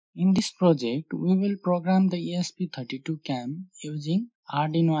In this project, we will program the ESP32 CAM using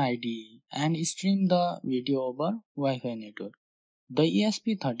Arduino IDE and stream the video over Wi-Fi network. The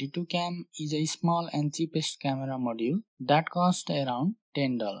ESP32 CAM is a small and cheapest camera module that costs around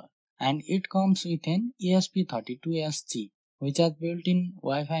 $10, and it comes with an ESP32S chip which has built-in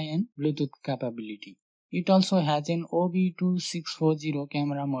Wi-Fi and Bluetooth capability. It also has an OB2640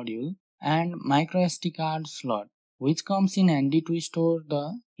 camera module and microSD card slot, which comes in handy to store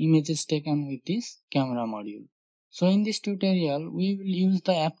the images taken with this camera module. So in this tutorial, we will use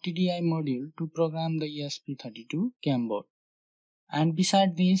the FTDI module to program the ESP32 CAM board. And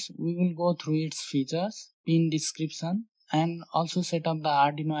beside this, we will go through its features, pin description, and also set up the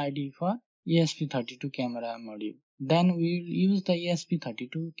Arduino IDE for ESP32 camera module. Then we will use the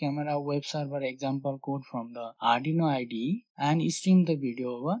ESP32 camera WebServer example code from the Arduino IDE and stream the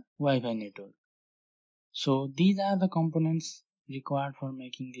video over Wi-Fi network. So these are the components required for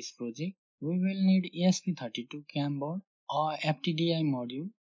making this project. We will need ESP32 CAM board or FTDI module,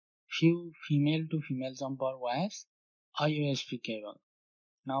 few female to female jumper wires, a USB cable.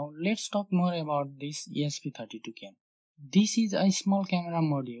 Now let's talk more about this ESP32 CAM. This is a small camera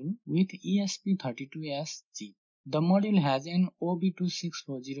module with ESP32S chip. The module has an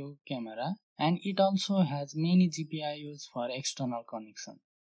OB2640 camera and it also has many GPIOs for external connection.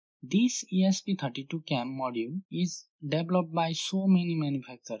 This ESP32 CAM module is developed by so many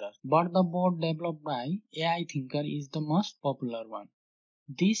manufacturers, but the board developed by AI Thinker is the most popular one.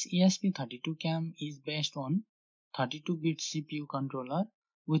 This ESP32 CAM is based on 32-bit CPU controller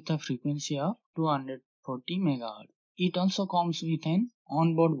with a frequency of 240 MHz. It also comes with an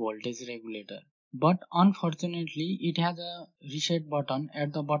onboard voltage regulator. But unfortunately, it has a reset button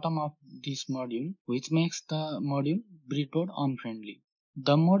at the bottom of this module, which makes the module breadboard unfriendly.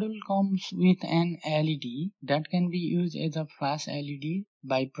 The module comes with an LED that can be used as a flash LED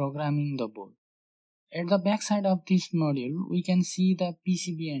by programming the board. At the back side of this module, we can see the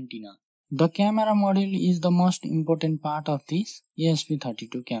PCB antenna. The camera module is the most important part of this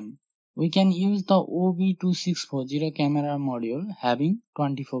ESP32 CAM. We can use the OB2640 camera module having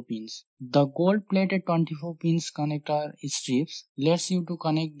 24 pins. The gold-plated 24 pins connector strips lets you to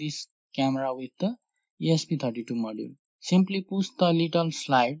connect this camera with the ESP32 module. Simply push the little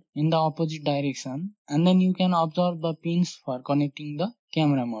slide in the opposite direction and then you can observe the pins for connecting the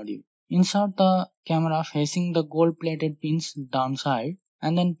camera module. Insert the camera facing the gold-plated pins downside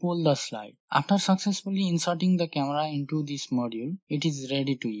and then pull the slide. After successfully inserting the camera into this module, it is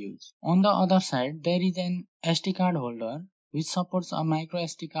ready to use. On the other side, there is an SD card holder which supports a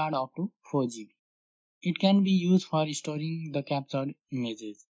microSD card up to 4 GB. It can be used for storing the captured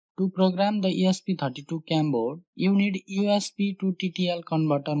images. To program the ESP32 CAM board, you need USB to TTL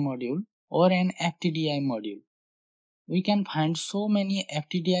converter module or an FTDI module. We can find so many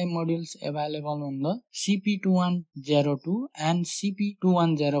FTDI modules available on the CP2102 and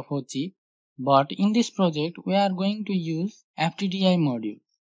CP2104 chip, but in this project we are going to use FTDI module.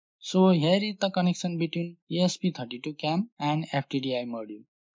 So here is the connection between ESP32 CAM and FTDI module.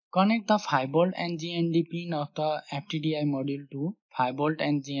 Connect the 5V and GND pin of the FTDI module to 5V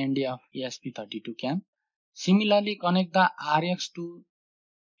and GND of ESP32 CAM. Similarly, connect the RX to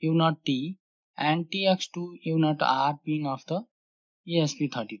U0T and TX to U0R pin of the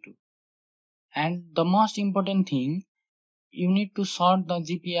ESP32. And the most important thing, you need to sort the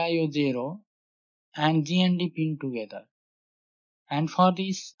GPIO 0 and GND pin together. And for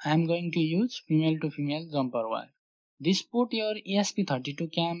this, I am going to use female to female jumper wire. This put your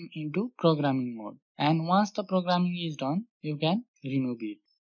ESP32 CAM into programming mode. And once the programming is done, you can remove it.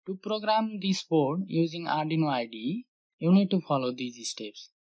 To program this board using Arduino IDE, you need to follow these steps.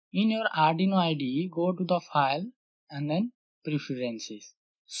 In your Arduino IDE, go to the File and then Preferences.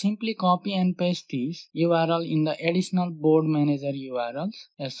 Simply copy and paste this URL in the additional board manager URLs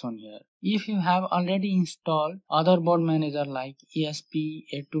as shown here. If you have already installed other board manager like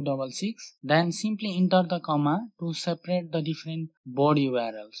ESP8266, then simply enter the comma to separate the different board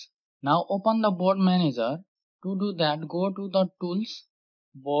URLs. Now open the board manager. To do that, go to the Tools,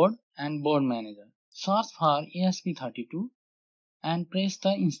 Board and Board Manager. Search for ESP32 and press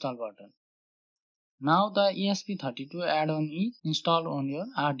the install button. Now the ESP32 add-on is installed on your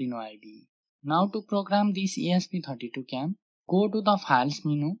Arduino IDE. Now to program this ESP32 CAM, go to the Files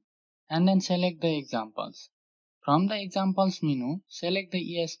menu and then select the examples. From the examples menu, select the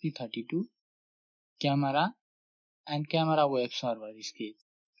ESP32, camera and camera web server sketch.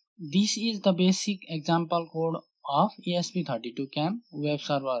 This is the basic example code of ESP32 CAM web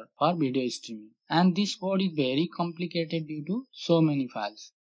server for video streaming, and this code is very complicated due to so many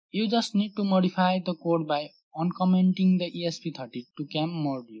files. You just need to modify the code by uncommenting the ESP32 CAM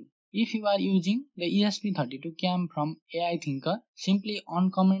module. If you are using the ESP32 CAM from AI Thinker, simply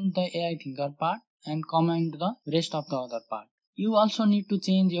uncomment the AI Thinker part and comment the rest of the other part. You also need to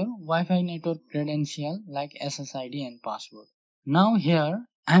change your Wi-Fi network credential like SSID and password. Now here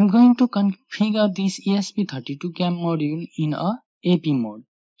I am going to configure this ESP32 CAM module in a AP mode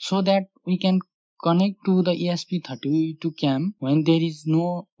so that we can connect to the ESP32 CAM when there is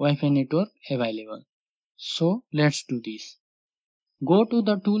no Wi-Fi network available. So let's do this. Go to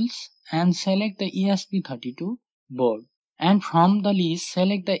the tools and select the ESP32 board, and from the list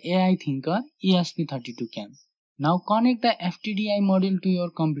select the AI Thinker ESP32 CAM. Now connect the FTDI module to your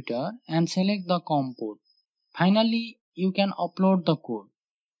computer and select the COM port. Finally, you can upload the code,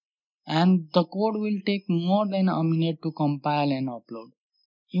 and the code will take more than a minute to compile and upload.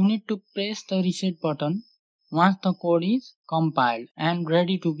 You need to press the reset button once the code is compiled and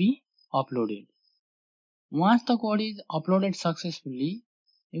ready to be uploaded. Once the code is uploaded successfully,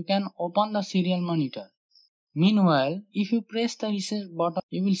 you can open the serial monitor. Meanwhile, if you press the reset button,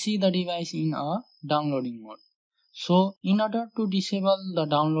 you will see the device in a downloading mode. So, in order to disable the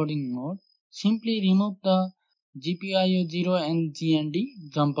downloading mode, simply remove the GPIO 0 and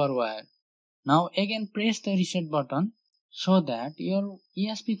GND jumper wire. Now again press the reset button so that your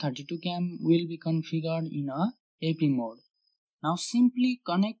ESP32 CAM will be configured in a AP mode. Now simply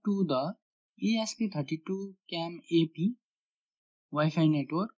connect to the ESP32 CAM AP Wi-Fi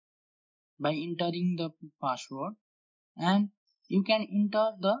network by entering the password, and you can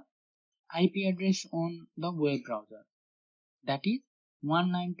enter the IP address on the web browser, that is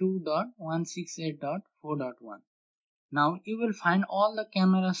 192.168.4.1. Now you will find all the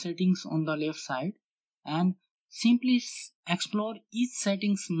camera settings on the left side, and simply explore each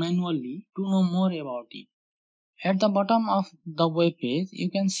settings manually to know more about it. At the bottom of the web page, you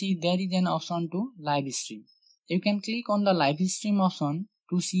can see there is an option to live stream. You can click on the live stream option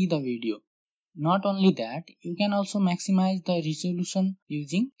to see the video. Not only that, you can also maximize the resolution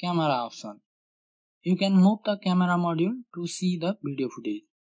using camera option. You can move the camera module to see the video footage.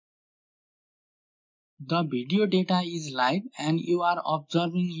 The video data is live and you are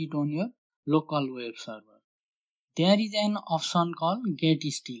observing it on your local web server. There is an option called Get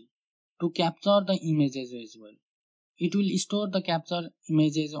Still to capture the images as well. It will store the captured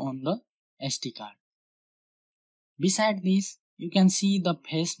images on the SD card. Besides this, you can see the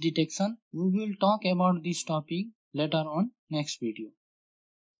face detection. We will talk about this topic later on next video.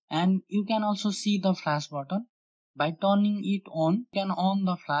 And you can also see the flash button. By turning it on, you can on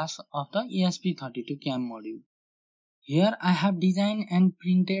the flash of the ESP32 CAM module. Here I have designed and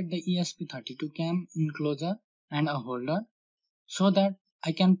printed the ESP32 CAM enclosure and a holder so that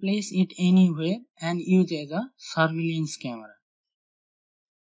I can place it anywhere and use as a surveillance camera.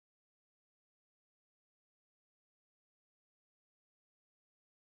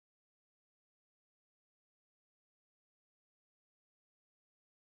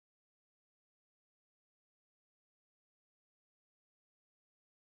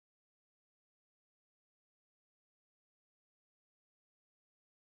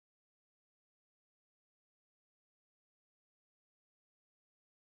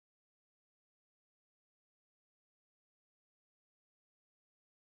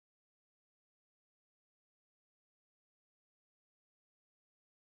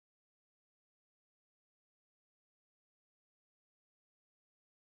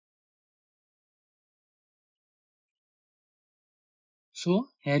 So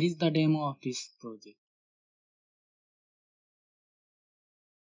here is the demo of this project.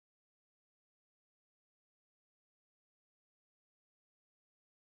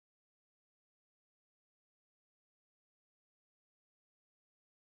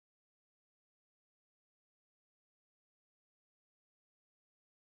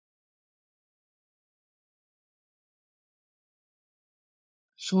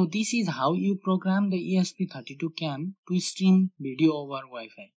 So this is how you program the ESP32 CAM to stream video over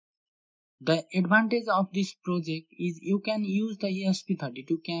Wi-Fi. The advantage of this project is you can use the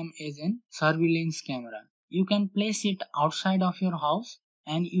ESP32 CAM as a surveillance camera. You can place it outside of your house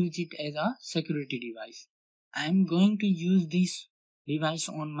and use it as a security device. I am going to use this device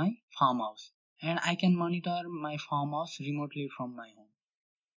on my farmhouse, and I can monitor my farmhouse remotely from my home.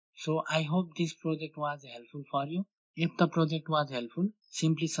 So I hope this project was helpful for you. If the project was helpful,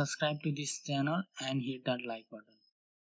 simply subscribe to this channel and hit that like button.